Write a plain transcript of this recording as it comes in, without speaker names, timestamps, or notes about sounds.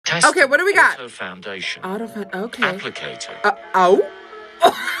Test Okay, what do we got? Auto Foundation. Okay. Applicator. Oh?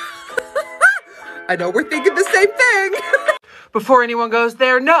 I know we're thinking the same thing. Before anyone goes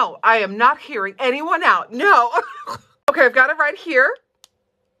there, no, I am not hearing anyone out. No. Okay, I've got it right here.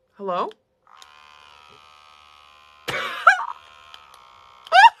 Hello?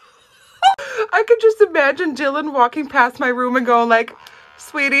 I could just imagine Dylan walking past my room and going like,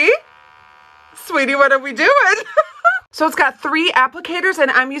 sweetie, what are we doing? So it's got 3 applicators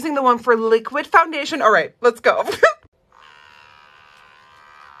and I'm using the one for liquid foundation. All right, let's go.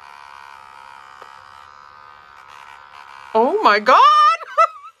 Oh my God.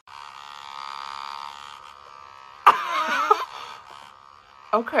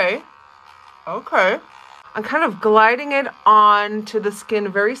 Okay. I'm kind of gliding it onto the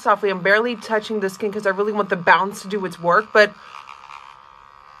skin very softly. I'm barely touching the skin because I really want the bounce to do its work, but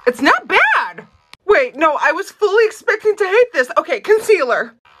it's not bad. Wait, no, I was fully expecting to hate this. Okay,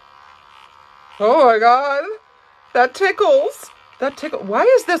 concealer. Oh my God. That tickles. Why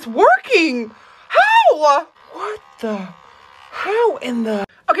is this working? How? How in the...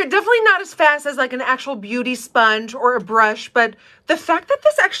 Okay, definitely not as fast as like an actual beauty sponge or a brush, but the fact that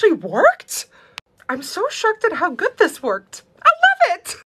this actually worked, I'm so shocked at how good this worked. I love it.